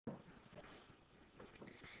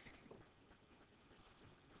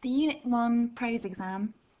The Unit 1 prose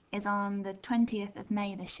exam is on the 20th of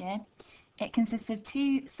May this year. It consists of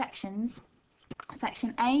two sections.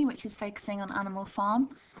 Section A, which is focusing on Animal Farm,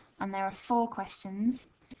 and there are 4 questions.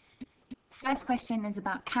 First question is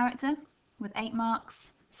about character with 8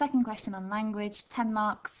 marks. Second question on language, 10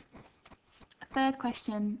 marks. Third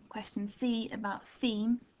question, question C, about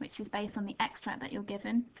theme, which is based on the extract that you're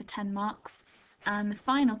given, for 10 marks. And the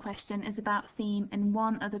final question is about theme in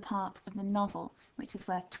one other part of the novel, which is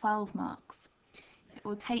worth 12 marks. It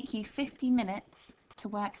will take you 50 minutes to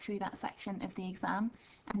work through that section of the exam,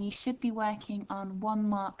 and you should be working on 1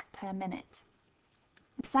 mark per minute.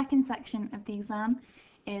 The second section of the exam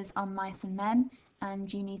is on mice and men,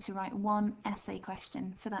 and you need to write 1 essay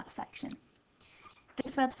question for that section.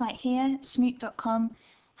 This website here, schmoot.com,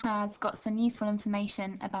 has got some useful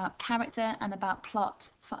information about character and about plot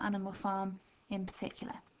for Animal Farm in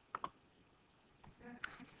particular.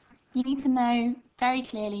 You need to know very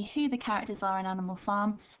clearly who the characters are in Animal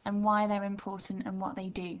Farm and why they're important and what they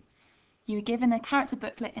do. You are given a character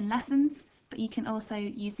booklet in lessons, but you can also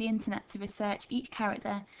use the internet to research each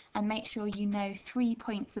character and make sure you know 3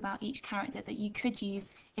 points about each character that you could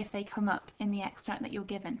use if they come up in the extract that you're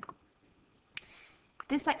given.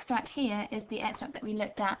 This extract here is the extract that we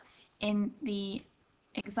looked at in the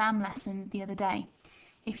exam lesson the other day.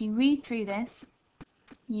 If you read through this,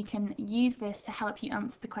 you can use this to help you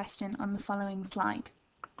answer the question on the following slide.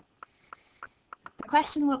 The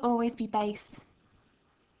question will always be based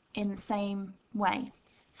in the same way.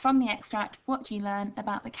 From the extract, what do you learn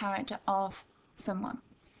about the character of someone?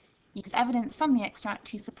 Use evidence from the extract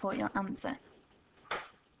to support your answer.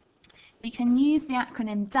 You can use the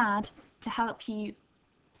acronym DAD to help you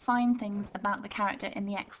find things about the character in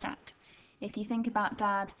the extract. If you think about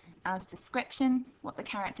DAD as description, what the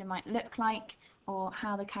character might look like, or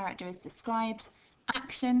how the character is described;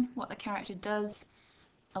 action, what the character does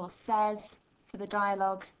or says for the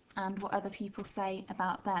dialogue, and what other people say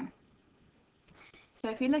about them. So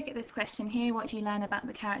if we look at this question here, what do you learn about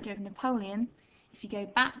the character of Napoleon? If you go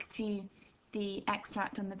back to the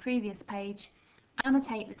extract on the previous page,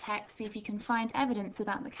 annotate the text, see if you can find evidence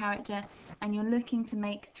about the character, and you're looking to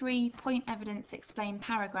make 3 point evidence explain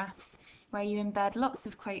paragraphs where you embed lots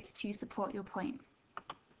of quotes to support your point.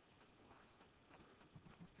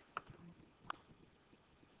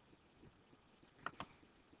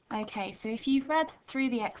 Okay, so if you've read through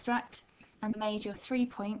the extract and made your 3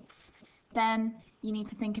 points, then you need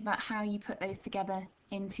to think about how you put those together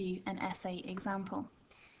into an essay example.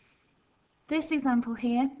 This example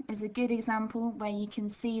here is a good example where you can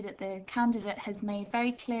see that the candidate has made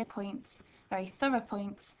very clear points, very thorough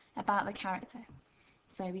points about the character.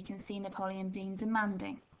 So we can see Napoleon being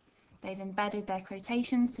demanding. They've embedded their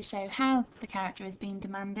quotations to show how the character is being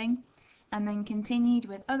demanding, and then continued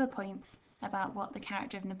with other points about what the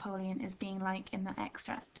character of Napoleon is being like in the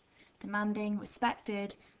extract. Demanding,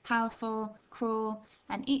 respected, powerful, cruel,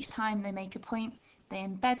 and each time they make a point, they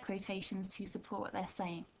embed quotations to support what they're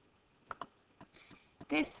saying.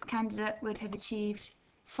 This candidate would have achieved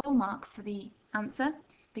full marks for the answer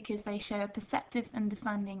because they show a perceptive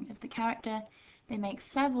understanding of the character, they make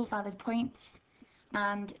several valid points,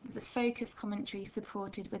 and there's a focused commentary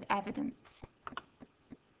supported with evidence.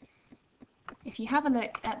 If you have a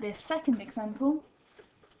look at this second example,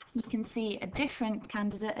 you can see a different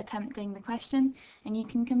candidate attempting the question, and you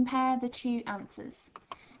can compare the 2 answers.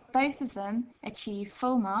 Both of them achieve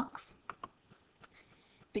full marks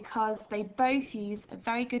because they both use a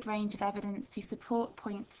very good range of evidence to support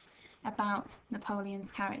points about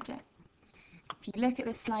Napoleon's character. If you look at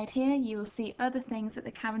this slide here, you will see other things that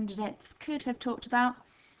the candidates could have talked about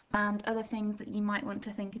and other things that you might want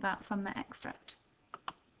to think about from the extract.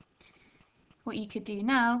 What you could do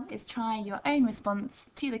now is try your own response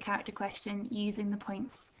to the character question using the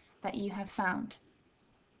points that you have found.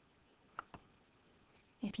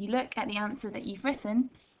 If you look at the answer that you've written,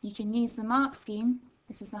 you can use the mark scheme,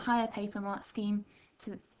 this is the higher paper mark scheme,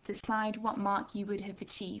 to decide what mark you would have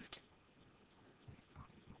achieved.